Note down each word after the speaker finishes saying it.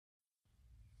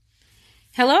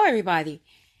Hello, everybody.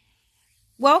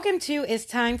 Welcome to It's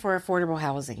Time for Affordable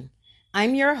Housing.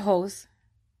 I'm your host,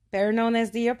 better known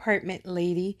as the Apartment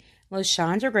Lady,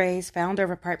 LaShondra Grace, founder of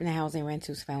Apartment Housing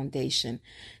Rentals Foundation.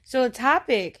 So, the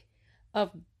topic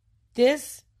of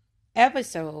this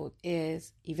episode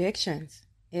is evictions.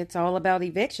 It's all about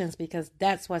evictions because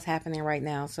that's what's happening right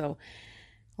now. So,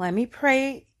 let me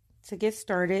pray to get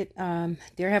started.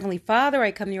 Dear Heavenly Father,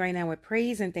 I come to you right now with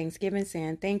praise and thanksgiving,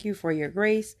 saying thank you for your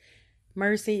grace,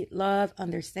 mercy, love,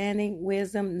 understanding,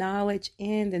 wisdom, knowledge,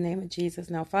 in the name of Jesus.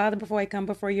 Now, Father, before I come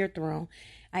before your throne,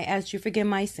 I ask you to forgive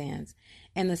my sins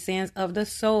and the sins of the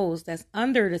souls that's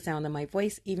under the sound of my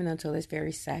voice, even until this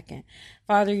very second.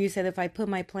 Father, you said if I put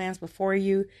my plans before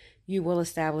you, you will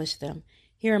establish them.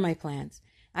 Here are my plans.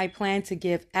 I plan to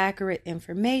give accurate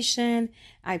information.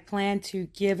 I plan to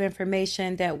give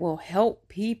information that will help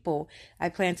people. I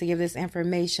plan to give this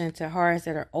information to hearts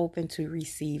that are open to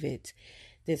receive it.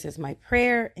 This is my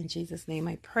prayer. In Jesus' name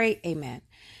I pray. Amen.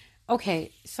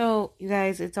 Okay, so you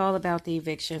guys, it's all about the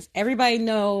evictions. Everybody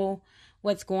know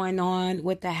what's going on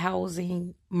with the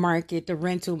housing market, the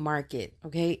rental market.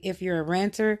 Okay, if you're a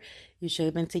renter, you should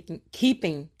have been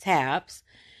keeping tabs.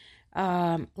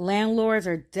 Landlords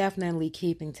are definitely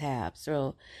keeping tabs.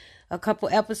 So a couple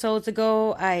episodes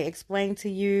ago, I explained to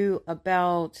you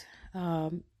about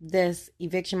this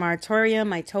eviction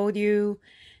moratorium. I told you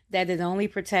that it only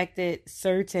protected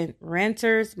certain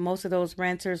renters. Most of those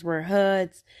renters were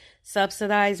HUD's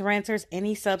subsidized renters,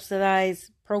 any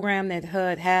subsidized program that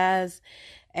HUD has.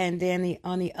 And then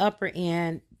on the upper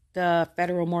end, the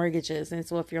federal mortgages. And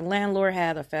so if your landlord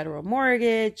had a federal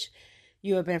mortgage,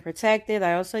 you have been protected.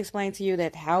 I also explained to you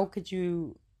that how could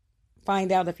you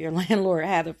find out if your landlord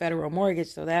had a federal mortgage?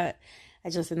 So that I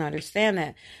just didn't understand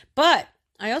that. But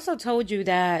I also told you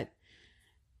that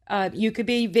you could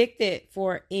be evicted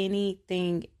for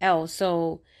anything else.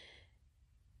 So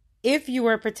if you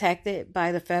were protected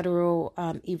by the federal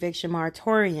eviction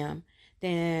moratorium,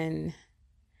 then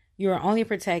you're only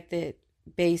protected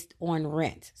based on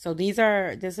rent. So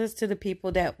this is to the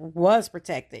people that was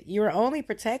protected. You're only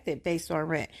protected based on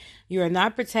rent. You are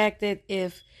not protected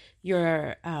if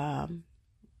your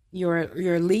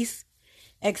lease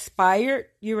expired.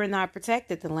 You are not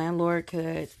protected. The landlord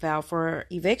could file for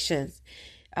evictions.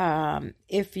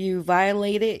 If you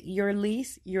violated your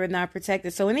lease, you're not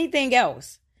protected. So anything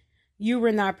else, you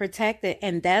were not protected.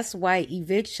 And that's why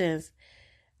evictions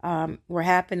were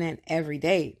happening every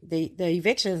day. The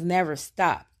evictions never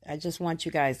stopped. I just want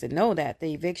you guys to know that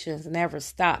the evictions never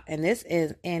stop. And this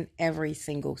is in every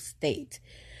single state.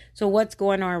 So what's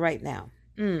going on right now?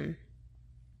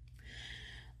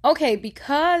 Okay,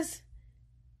 because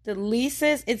the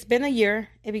leases, it's been a year,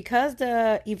 and because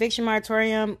the eviction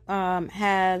moratorium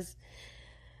has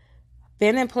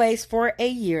been in place for a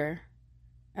year,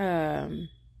 now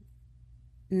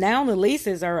the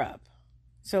leases are up.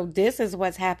 So this is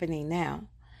what's happening now.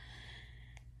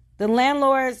 The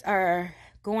landlords are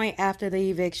going after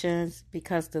the evictions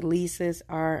because the leases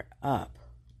are up.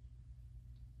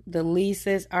 The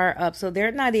leases are up. So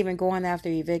they're not even going after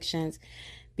evictions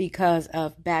because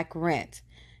of back rent.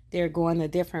 They're going a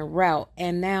different route.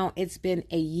 And now it's been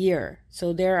a year.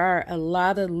 So there are a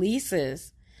lot of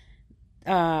leases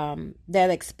that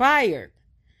expired.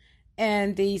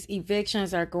 And these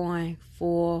evictions are going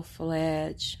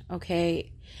full-fledged.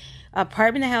 Okay.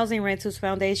 Apartment Housing Rentals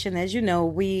Foundation, as you know,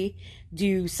 we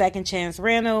do second chance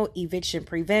rental, eviction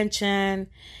prevention.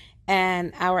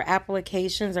 And our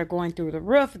applications are going through the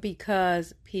roof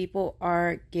because people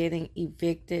are getting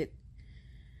evicted.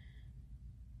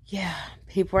 Yeah,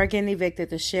 people are getting evicted.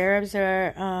 The sheriffs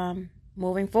are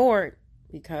moving forward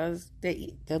because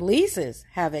the leases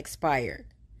have expired.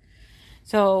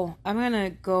 So I'm going to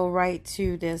go right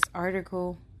to this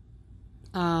article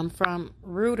from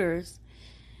Reuters.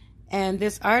 And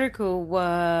this article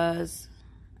was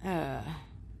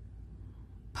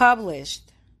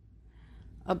published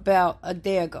about a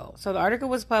day ago. So the article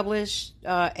was published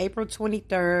April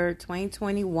 23rd,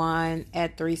 2021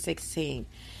 at 3:16.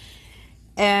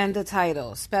 And the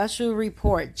title, Special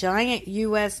Report, Giant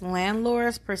U.S.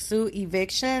 Landlords Pursue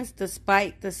Evictions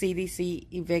Despite the CDC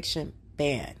Eviction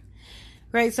Ban.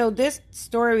 Right, so this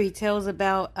story tells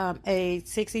about a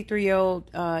 63-year-old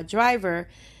driver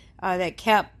that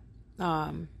kept,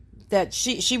 that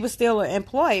she was still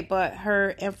employed, but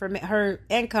her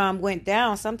income went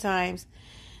down sometimes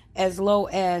as low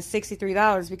as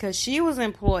 $63 because she was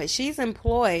employed. She's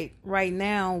employed right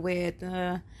now with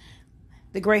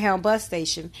the Greyhound bus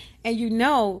station. And you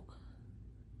know,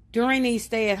 during these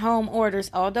stay-at-home orders,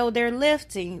 although they're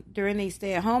lifting, during these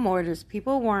stay-at-home orders,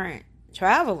 people weren't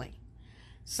traveling.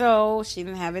 So she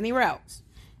didn't have any routes.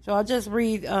 So I'll just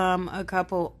read a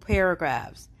couple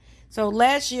paragraphs. So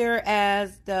last year,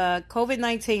 as the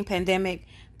COVID-19 pandemic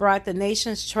brought the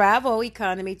nation's travel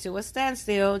economy to a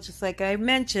standstill, just like I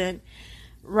mentioned,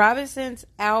 Robinson's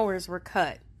hours were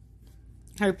cut.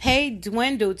 Her pay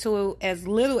dwindled to as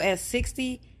little as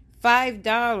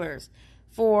 $65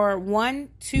 for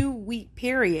 1-2 week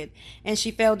period, and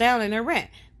she fell down in her rent.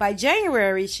 By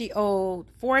January, she owed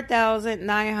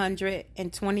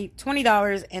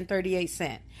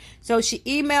 $4,920.38. So she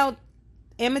emailed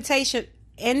Invitation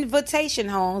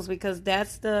Homes, because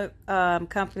that's the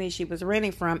company she was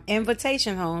renting from,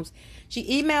 Invitation Homes.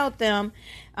 She emailed them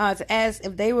to ask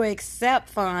if they would accept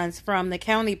funds from the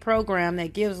county program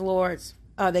that gives landlords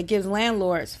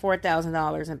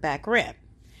 $4,000 in back rent.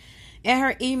 In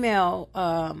her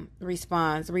email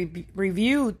response,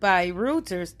 reviewed by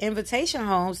Reuters, Invitation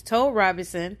Homes told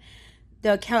Robinson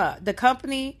the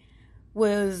company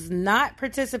was not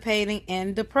participating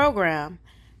in the program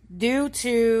due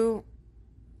to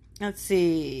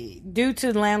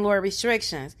landlord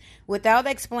restrictions, without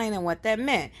explaining what that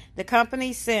meant. The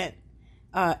company sent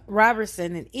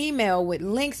Robertson an email with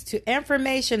links to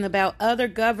information about other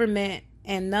government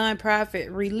and nonprofit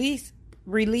relief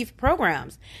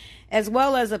programs, as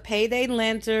well as a payday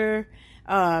lender,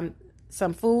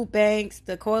 some food banks,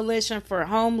 the Coalition for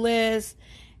Homeless,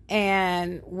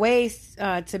 and ways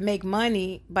to make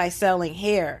money by selling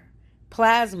hair,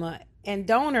 plasma, and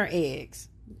donor eggs.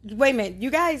 Wait a minute, you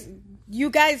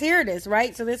guys hear this,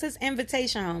 right? So this is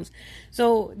Invitation Homes.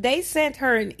 So they sent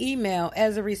her an email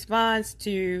as a response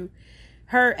to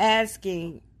her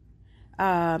asking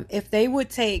if they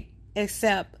would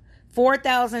accept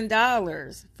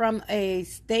 $4,000 from a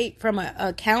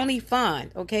county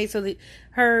fund. Okay, so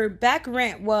her back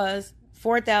rent was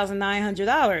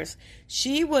 $4,900.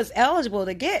 She was eligible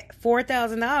to get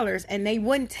 $4,000, and they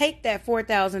wouldn't take that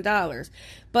 $4,000.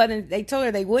 But they told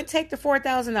her they wouldn't take the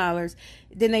 $4,000.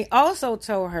 Then they also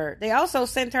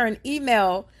sent her an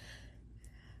email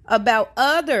about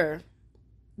other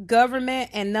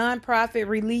government and nonprofit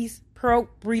relief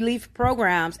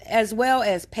programs, as well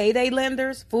as payday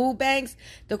lenders, food banks,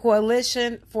 the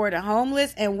Coalition for the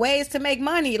Homeless, and ways to make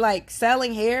money like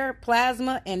selling hair,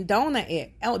 plasma, and donor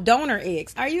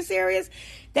eggs. Are you serious?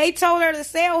 They told her to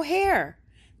sell hair.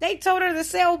 They told her to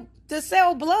sell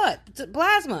blood,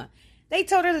 plasma. They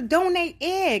told her to donate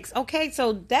eggs. Okay,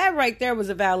 so that right there was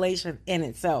a violation in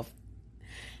itself.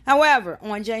 However,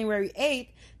 on January 8th,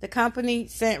 the company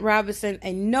sent Robinson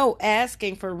a note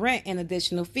asking for rent and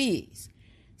additional fees,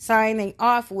 signing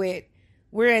off with,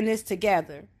 "We're in this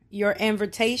together. Your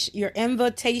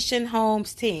Invitation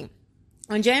Homes team."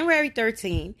 On January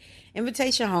 13th,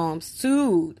 Invitation Homes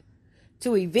sued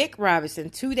to evict Robinson.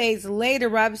 2 days later,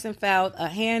 Robinson filed a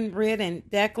handwritten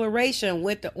declaration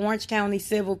with the Orange County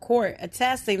Civil Court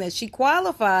attesting that she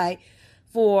qualified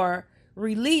for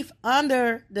relief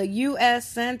under the U.S.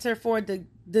 Center for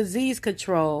Disease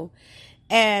Control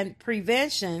and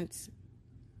Prevention's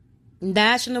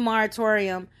National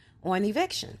Moratorium on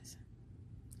Evictions.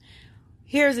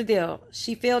 Here's the deal.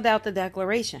 She filled out the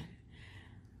declaration.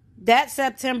 That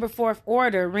September 4th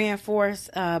order, reinforced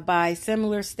by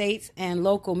similar states and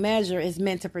local measure, is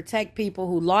meant to protect people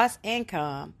who lost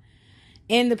income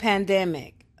in the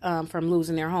pandemic from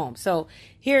losing their home. So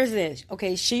here's this.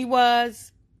 Okay, she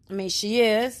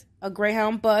is a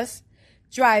Greyhound bus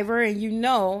driver, and you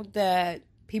know that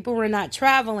people were not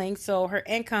traveling, so her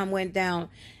income went down,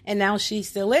 and now she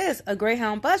still is a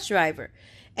Greyhound bus driver.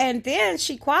 And then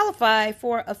she qualified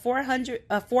for a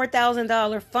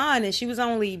 $4,000 fund, and she was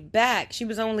only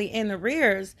in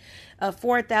arrears of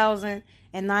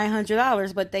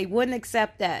 $4,900, but they wouldn't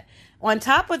accept that. On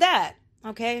top of that,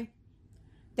 okay,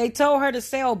 they told her to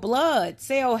sell blood,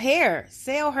 sell hair,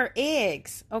 sell her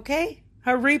eggs, okay,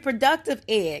 her reproductive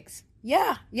eggs.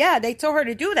 Yeah, they told her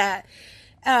to do that.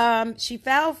 She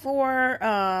filed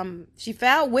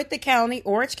with the county,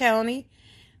 Orange County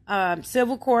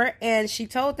Civil Court, and she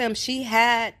told them she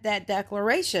had that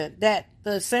declaration that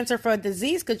the Center for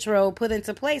Disease Control put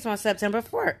into place on September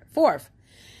 4th.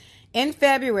 In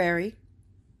February,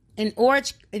 an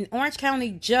Orange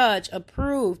County judge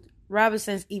approved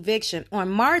Robinson's eviction. On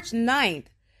March 9th,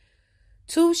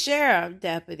 2 sheriff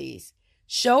deputies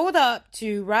showed up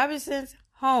to Robinson's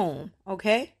home,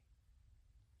 okay,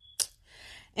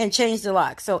 and changed the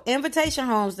lock. So Invitation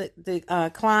Homes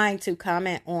declined to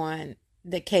comment on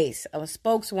the case. A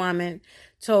spokeswoman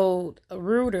told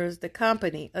Reuters, the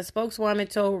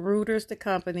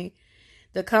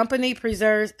company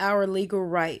preserves our legal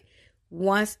right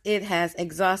once it has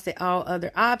exhausted all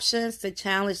other options to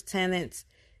challenge tenants'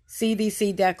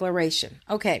 CDC declaration.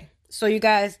 Okay, so you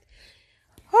guys,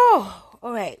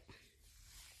 all right.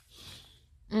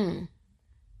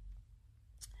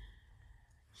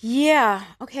 Yeah.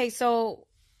 Okay. So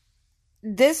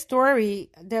this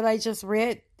story that I just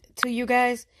read to you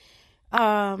guys,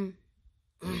 um,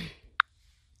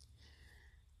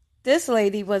 this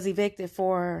lady was evicted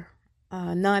for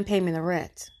non-payment of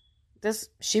rent.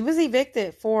 She was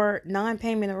evicted for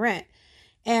non-payment of rent,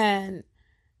 and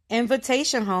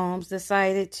Invitation Homes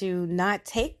decided to not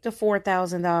take the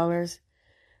 $4,000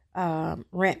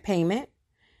 rent payment,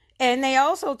 and they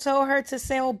also told her to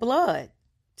sell blood,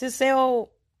 to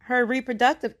sell her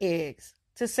reproductive eggs,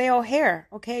 to sell hair.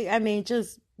 Okay, I mean,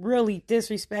 just really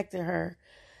disrespected her.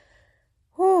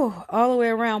 Whew, all the way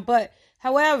around. But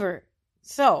however,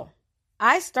 so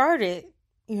I started,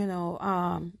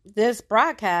 this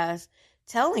broadcast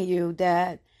telling you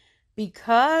that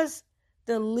because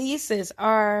the leases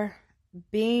are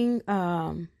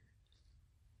the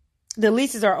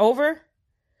leases are over,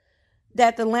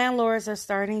 that the landlords are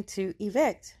starting to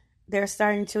evict. They're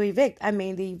starting to evict. I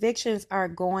mean, the evictions are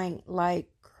going like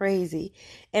crazy.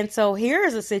 And so here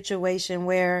is a situation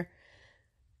where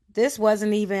this was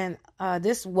an eviction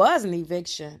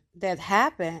that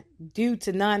happened due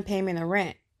to non-payment of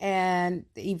rent. And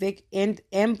the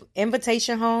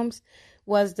Invitation Homes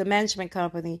was the management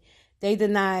company. They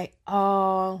denied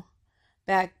all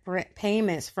back rent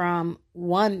payments from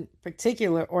one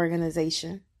particular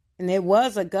organization. And it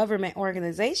was a government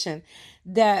organization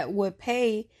that would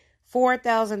pay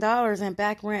 $4,000 in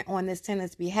back rent on this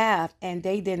tenant's behalf, and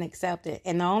they didn't accept it.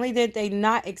 And not only did they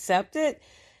not accept it,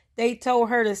 they told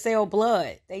her to sell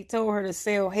blood, they told her to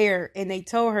sell hair, and they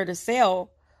told her to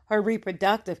sell her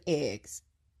reproductive eggs.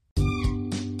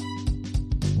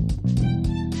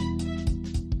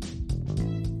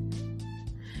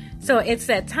 So it's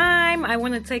that time. I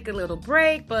want to take a little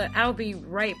break, but I'll be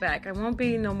right back. I won't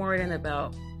be no more than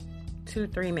about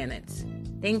 2-3 minutes.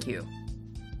 Thank you.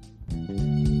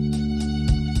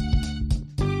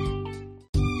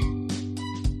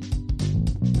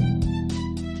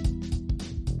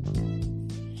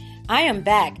 I am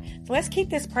back. So let's keep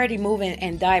this party moving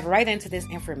and dive right into this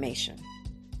information.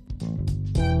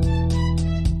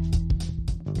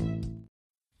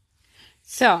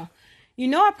 So,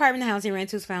 Apartment Housing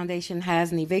Rentals Foundation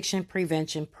has an eviction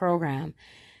prevention program.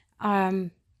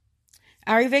 Our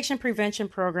eviction prevention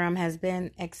program has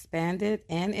been expanded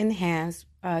and enhanced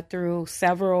through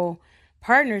several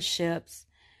partnerships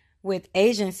with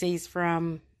agencies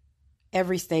from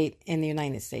every state in the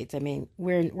United States. I mean,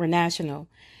 we're national,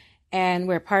 and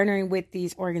we're partnering with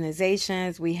these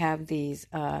organizations. We have these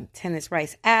tenants'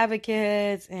 rights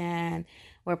advocates, and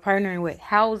we're partnering with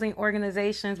housing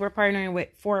organizations. We're partnering with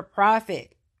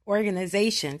for-profit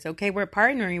organizations. Okay, we're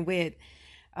partnering with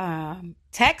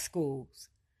tech schools.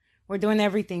 We're doing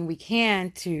everything we can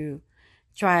to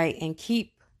try and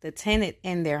keep the tenant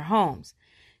in their homes.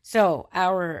 So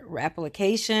our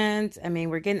applications, I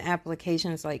mean, we're getting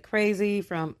applications like crazy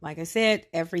from, like I said,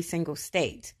 every single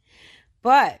state.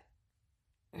 But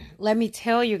let me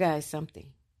tell you guys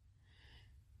something.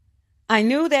 I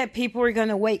knew that people were going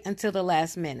to wait until the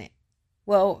last minute.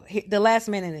 Well, the last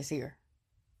minute is here.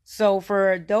 So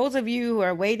for those of you who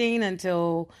are waiting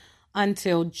until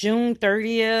June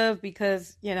 30th,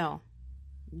 because,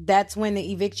 that's when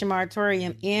the eviction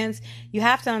moratorium ends, you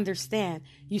have to understand,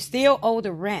 you still owe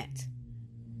the rent.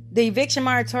 The eviction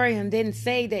moratorium didn't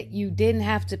say that you didn't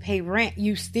have to pay rent.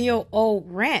 You still owe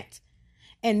rent.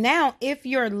 And now if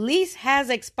your lease has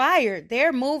expired,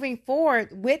 they're moving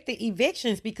forward with the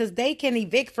evictions because they can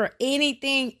evict for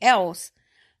anything else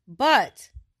but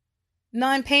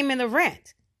non-payment of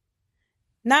rent.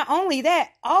 Not only that,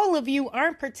 all of you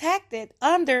aren't protected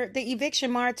under the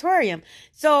eviction moratorium.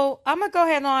 So I'm going to go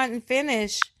ahead on and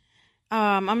finish.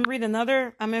 I'm going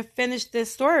to finish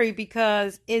this story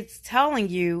because it's telling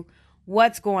you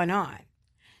what's going on.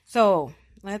 So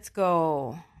let's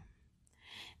go.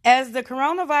 As the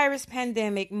coronavirus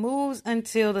pandemic moves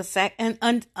into the second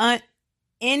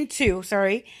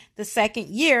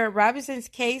year, Robinson's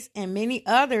case and many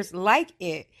others like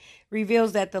it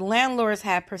reveals that the landlords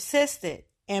have persisted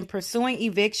in pursuing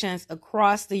evictions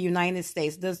across the United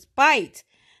States, despite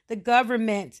the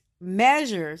government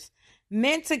measures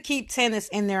meant to keep tenants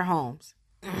in their homes.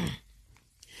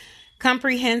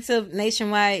 Comprehensive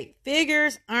nationwide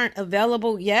figures aren't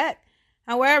available yet.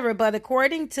 However, but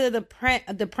according to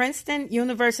the Princeton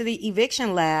University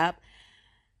Eviction Lab,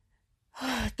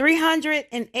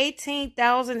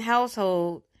 318,000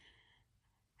 households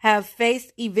have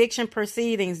faced eviction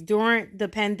proceedings during the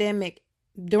pandemic,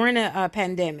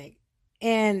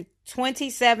 and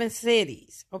 27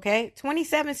 cities, okay?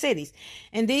 27 cities.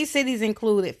 And these cities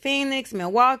included Phoenix,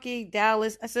 Milwaukee,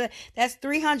 Dallas. I said that's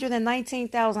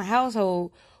 319,000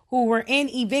 households who were in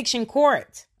eviction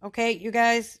court, okay? You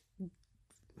guys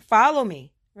follow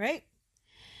me, right?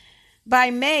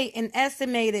 By May, an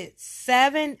estimated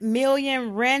 7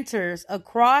 million renters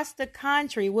across the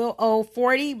country will owe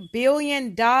 $40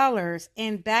 billion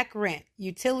in back rent,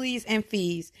 utilities, and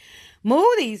fees.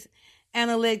 Moody's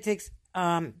Analytics,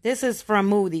 this is from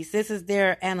Moody's. This is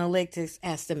their analytics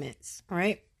estimates,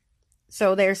 right?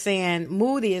 So they're saying,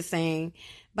 Moody is saying,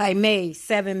 by May,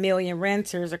 7 million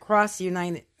renters across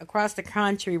the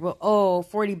country will owe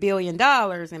 $40 billion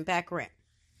in back rent.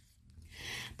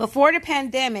 Before the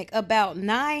pandemic, about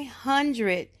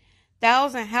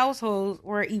 900,000 households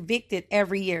were evicted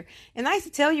every year. And I used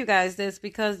to tell you guys this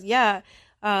because, that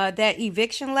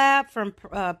eviction lab from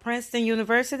Princeton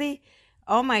University,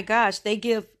 oh my gosh, they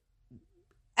give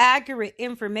accurate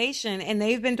information and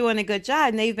they've been doing a good job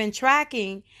and they've been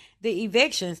tracking the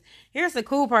evictions. Here's the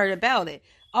cool part about it.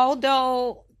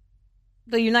 Although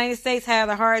the United States had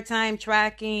a hard time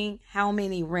tracking how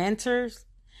many renters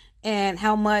and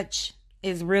how much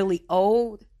is really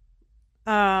owed,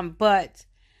 but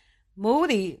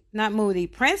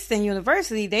Princeton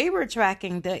University, they were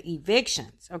tracking the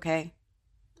evictions, okay?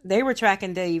 They were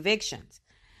tracking the evictions.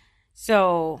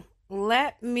 So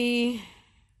let me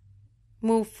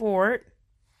move forward.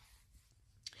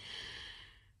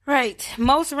 Right.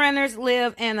 Most renters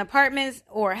live in apartments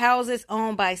or houses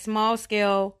owned by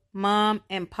small-scale mom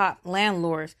and pop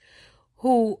landlords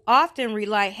who often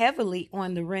rely heavily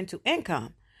on the rental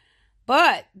income.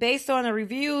 But based on the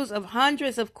reviews of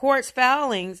hundreds of court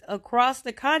filings across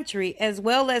the country, as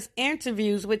well as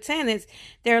interviews with tenants,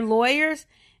 their lawyers,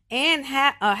 and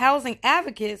housing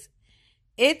advocates,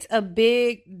 it's a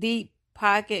big, deep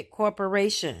pocket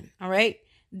corporation, all right,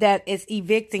 that is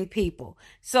evicting people.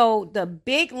 So the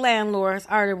big landlords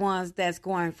are the ones that's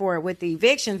going forward with the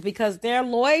evictions because their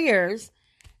lawyers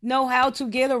know how to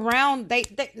get around.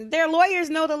 Their lawyers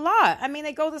know the law. I mean,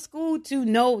 they go to school to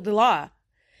know the law.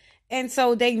 And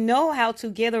so they know how to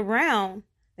get around.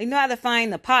 They know how to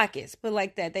find the pockets, but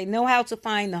like that. They know how to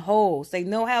find the holes. They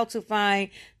know how to find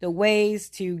the ways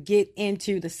to get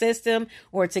into the system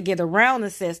or to get around the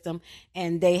system.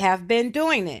 And they have been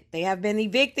doing it. They have been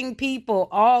evicting people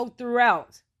all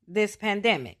throughout this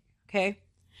pandemic. Okay.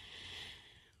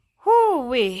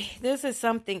 Whoo-wee. This is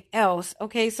something else.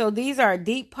 Okay. So these are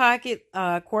deep pocket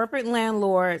corporate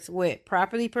landlords with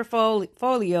property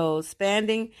portfolios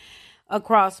spanning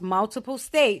across multiple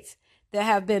states that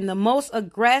have been the most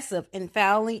aggressive in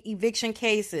filing eviction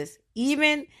cases,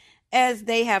 even as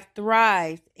they have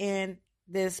thrived in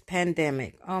this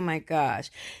pandemic. Oh my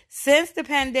gosh. Since the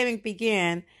pandemic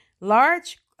began,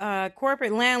 large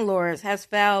corporate landlords has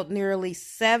filed nearly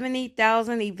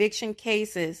 70,000 eviction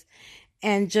cases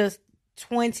in just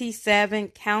 27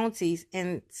 counties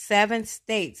in 7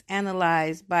 states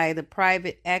analyzed by the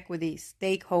Private Equity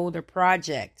Stakeholder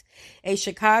Project, a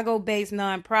Chicago-based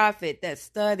nonprofit that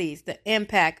studies the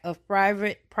impact of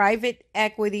private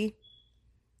equity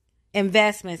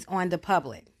investments on the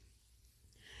public.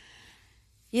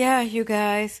 Yeah, you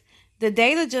guys, the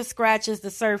data just scratches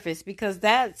the surface because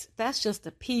that's just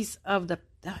a piece of data.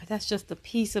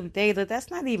 That's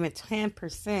not even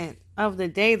 10% of the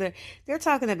data. They're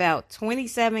talking about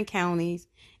 27 counties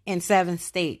and 7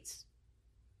 states.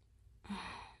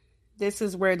 This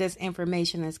is where this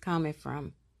information is coming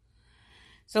from.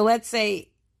 So let's say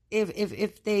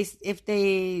if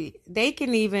they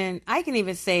can even, I can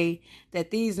even say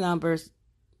that these numbers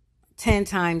 10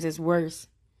 times is worse.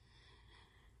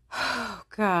 Oh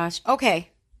gosh.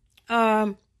 Okay.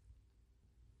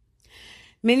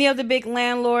 Many of the big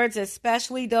landlords,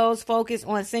 especially those focused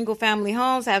on single-family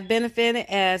homes, have benefited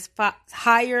as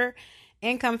higher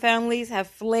income families have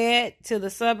fled to the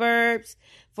suburbs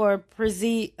for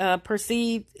perceived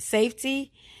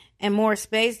safety and more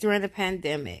space during the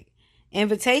pandemic.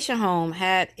 Invitation Home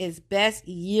had its best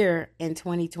year in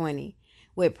 2020,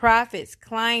 with profits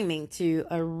climbing to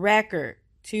a record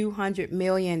 $200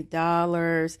 million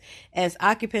as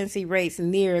occupancy rates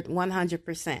neared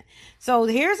 100%. So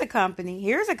here's a company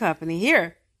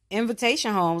here,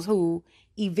 Invitation Homes, who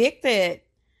evicted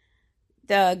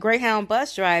the Greyhound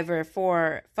bus driver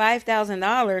for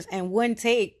 $5,000 and wouldn't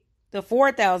take the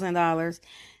 $4,000.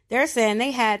 They're saying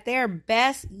they had their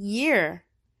best year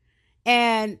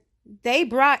and they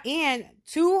brought in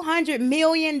 $200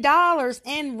 million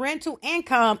in rental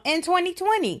income in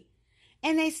 2020.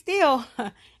 And they still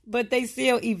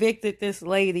evicted this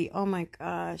lady. Oh my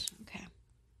gosh.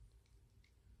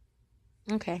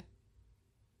 Okay.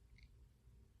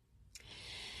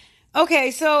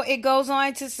 Okay, so it goes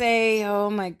on to say, oh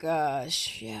my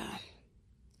gosh, yeah.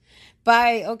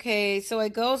 So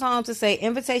it goes on to say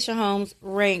Invitation Homes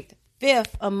ranked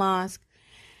fifth amongst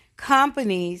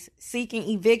companies seeking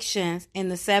evictions in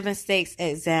the 7 states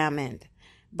examined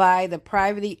by the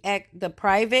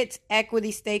private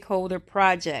equity stakeholder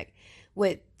project,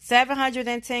 with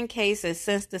 710 cases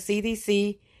since the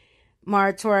CDC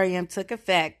moratorium took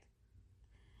effect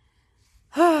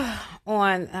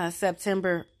on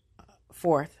September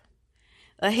 4th.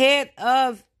 Ahead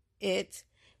of it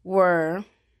were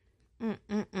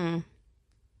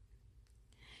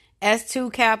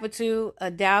S2 Capital,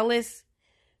 a Dallas,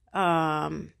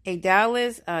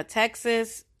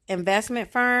 Texas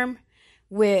investment firm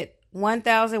with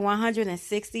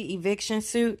 1,160 eviction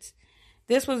suits.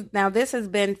 This has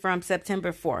been from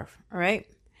September 4th, all right?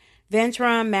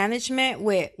 Ventron Management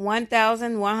with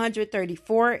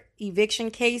 1,134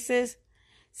 eviction cases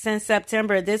since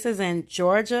September. This is in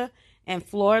Georgia and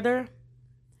Florida,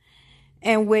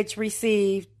 and which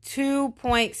received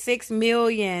 2.6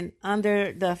 million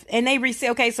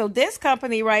so this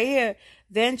company right here,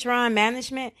 Ventron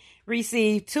Management,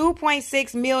 received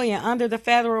 2.6 million under the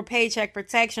federal Paycheck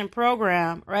Protection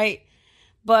Program, right?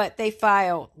 But they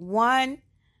filed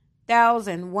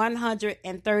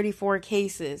 1,134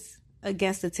 cases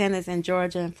against the tenants in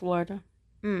Georgia and Florida.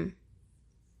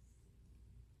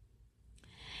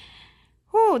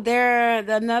 There's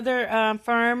another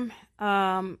firm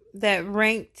that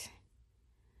ranked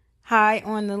high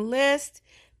on the list.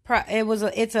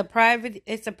 It's a private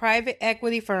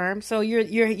equity firm. So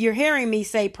you're hearing me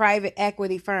say private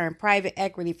equity firm,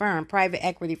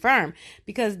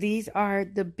 because these are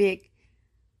the big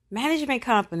management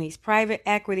companies, private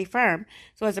equity firm.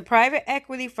 So it's a private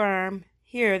equity firm.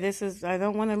 Here, I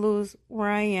don't want to lose where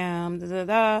I am.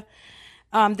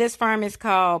 This firm is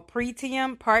called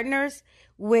Pretium Partners,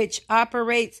 which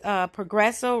operates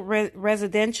Progresso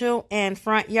Residential and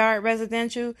Front Yard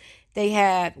Residential. They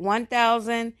had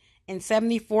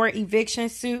 1,074 eviction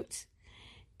suits,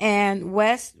 and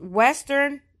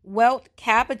Western Wealth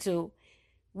Capital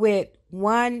with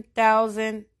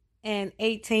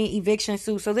 1,018 eviction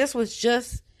suits. So this was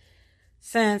just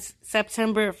since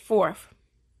September 4th.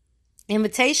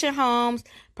 Invitation Homes,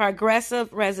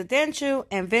 Progressive Residential,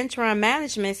 and Ventron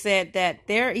Management said that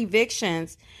their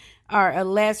evictions are a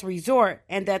last resort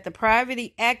and that the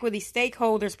private equity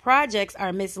stakeholders' projects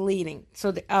are misleading.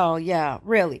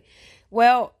 Really?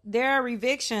 Well, they're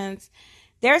saying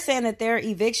that their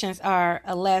evictions are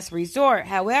a last resort.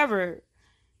 However,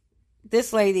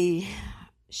 this lady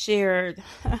shared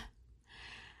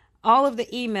all of the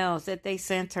emails that they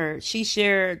sent her. She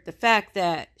shared the fact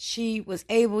that she was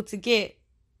able to get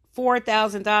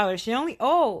 $4,000. She only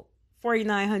owed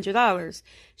 $4,900.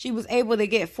 She was able to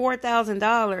get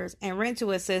 $4,000 in rental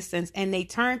assistance, and they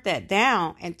turned that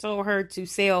down and told her to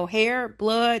sell hair,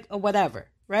 blood, or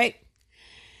whatever, right?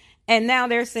 And now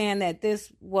they're saying that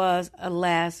this was a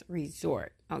last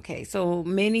resort. Okay, so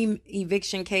many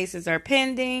eviction cases are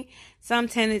pending. Some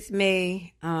tenants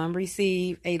may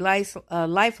receive a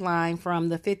lifeline from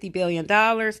the $50 billion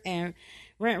and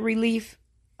rent relief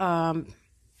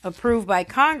approved by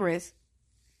Congress.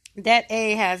 That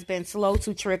aid has been slow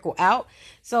to trickle out.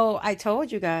 So I told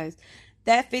you guys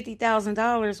that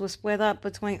 $50,000 was split up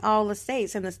between all the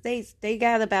states, and the states, they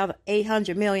got about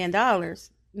 $800 million. And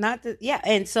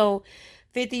so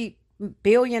 $50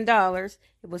 billion,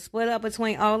 it was split up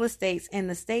between all the states, and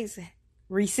the states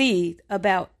received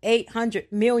about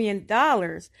 $800 million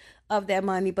of that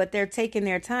money, but they're taking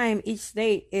their time. Each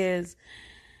state is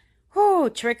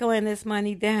trickling this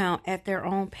money down at their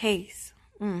own pace.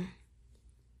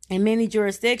 In many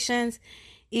jurisdictions,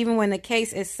 even when the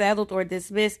case is settled or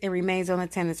dismissed, it remains on the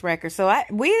tenant's record. So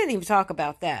we didn't even talk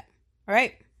about that,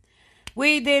 right?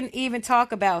 We didn't even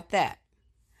talk about that.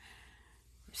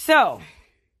 So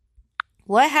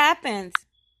what happens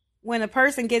when a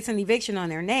person gets an eviction on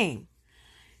their name?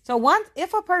 So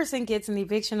if a person gets an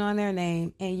eviction on their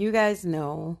name, and you guys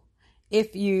know,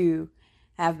 if you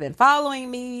have been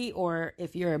following me or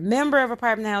if you're a member of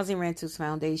Apartment Housing Rentals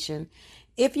Foundation,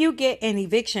 if you get an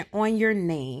eviction on your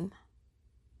name,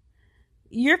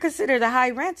 you're considered a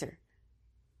high renter.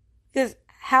 Because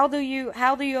how do you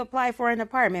apply for an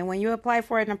apartment? When you apply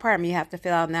for an apartment, you have to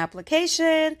fill out an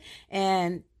application,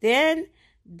 and then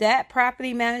that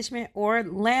property management or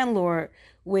landlord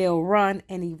will run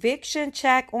an eviction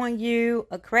check on you,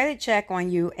 a credit check on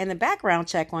you, and a background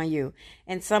check on you.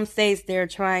 In some states, they're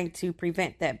trying to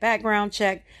prevent that background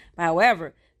check.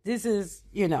 However, this is,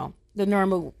 the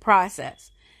normal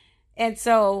process. And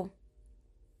so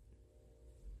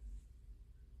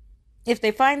if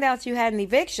they find out you had an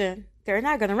eviction, they're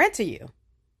not going to rent to you.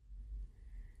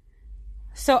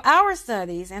 So our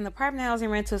studies and the Apartment Housing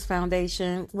Rentals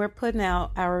Foundation, we're putting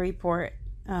out our report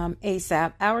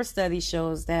ASAP. Our study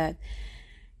shows that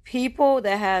people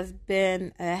that has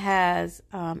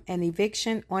an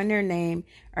eviction on their name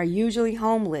are usually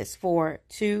homeless for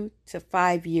 2 to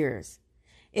 5 years.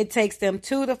 It takes them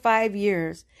 2 to 5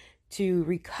 years to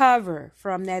recover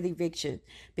from that eviction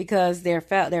because they're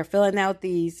filling out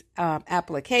these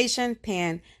applications,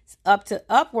 paying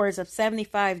upwards of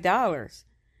 $75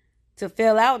 to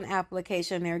fill out an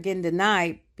application. They're getting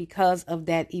denied because of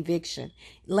that eviction.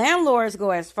 Landlords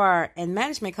go as far, and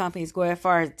management companies go as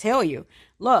far as to tell you,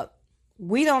 look,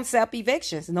 we don't accept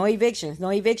evictions. No evictions, no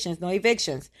evictions, no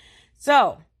evictions.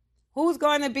 So who's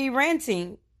going to be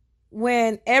renting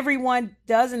when everyone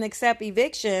doesn't accept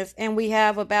evictions and we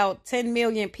have about 10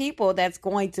 million people that's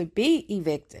going to be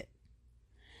evicted?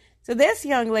 So this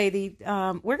young lady,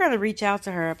 we're going to reach out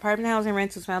to her. Apartment Housing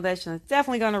Rentals Foundation is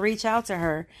definitely going to reach out to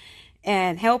her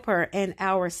and help her in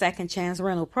our second chance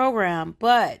rental program.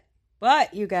 But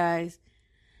you guys,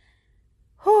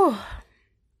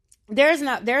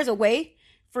 there's a way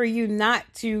for you not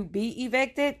to be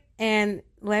evicted. And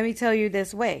let me tell you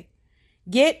this way.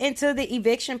 Get into the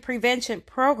eviction prevention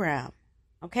program.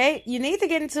 Okay? You need to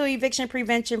get into the eviction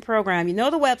prevention program. You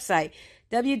know the website,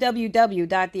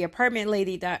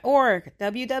 www.theapartmentlady.org,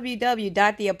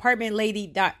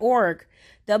 www.theapartmentlady.org,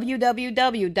 www.theapartmentlady.org,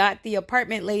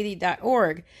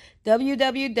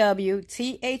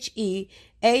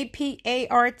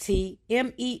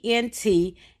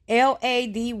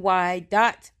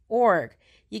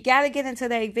 You got to get into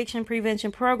that eviction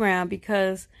prevention program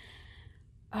because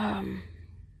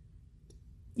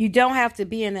you don't have to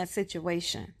be in that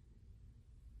situation.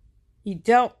 You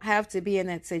don't have to be in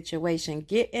that situation.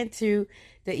 Get into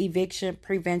the eviction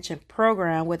prevention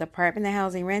program with Apartment and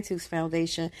Housing Rentals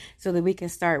Foundation so that we can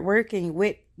start working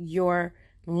with your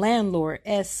landlord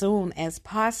as soon as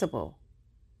possible.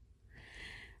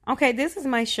 Okay, this is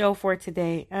my show for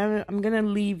today. I'm going to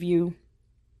leave you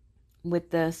with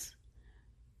this.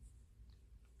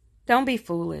 Don't be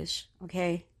foolish,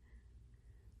 okay?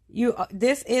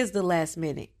 This is the last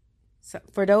minute. So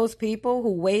for those people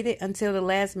who waited until the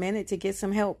last minute to get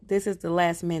some help, this is the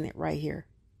last minute right here.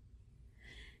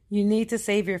 You need to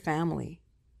save your family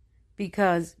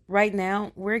because right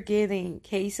now we're getting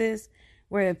cases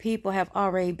where the people have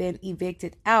already been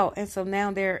evicted out. And so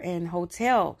now they're in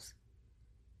hotels.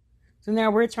 So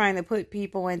now we're trying to put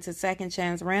people into second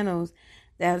chance rentals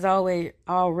that has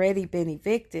already been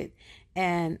evicted.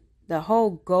 And the whole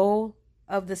goal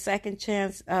of the second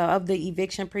chance of the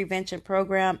eviction prevention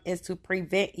program is to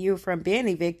prevent you from being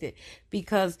evicted,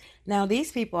 because now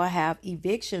these people have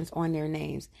evictions on their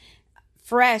names,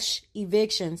 fresh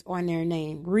evictions on their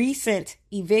name, recent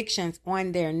evictions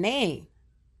on their name.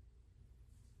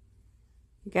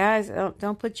 Guys,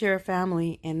 don't put your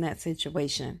family in that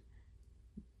situation.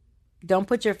 Don't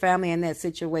put your family in that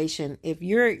situation. If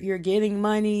you're getting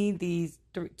money, these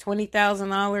 $20,000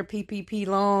 PPP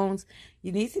loans,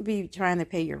 you need to be trying to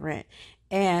pay your rent.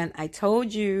 And I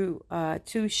told you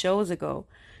 2 shows ago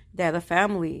that a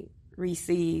family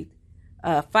received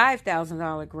a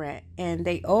 $5,000 grant, and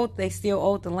they still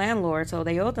owed the landlord. So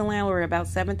they owed the landlord about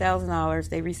 $7,000.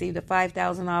 They received a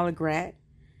 $5,000 grant.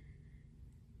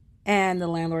 And the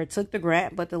landlord took the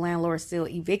grant, but the landlord still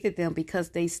evicted them because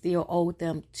they still owed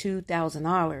them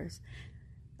 $2,000.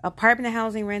 Apartment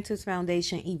Housing Rentals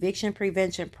Foundation Eviction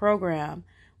Prevention Program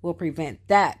will prevent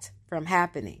that from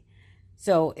happening.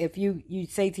 So if you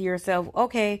say to yourself,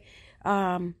 okay,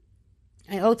 I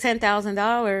owe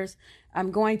 $10,000,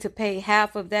 I'm going to pay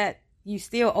half of that. You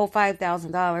still owe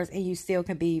 $5,000 and you still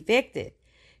can be evicted.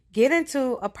 Get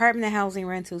into Apartment Housing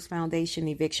Rentals Foundation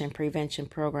Eviction Prevention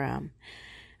Program.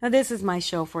 Now, this is my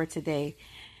show for today.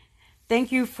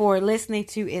 Thank you for listening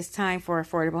to It's Time for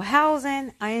Affordable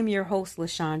Housing. I am your host,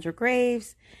 LaShondra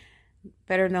Graves,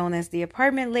 better known as the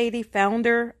Apartment Lady,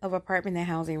 founder of Apartment and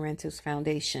Housing Rentals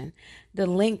Foundation. The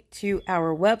link to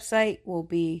our website will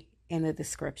be in the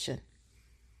description.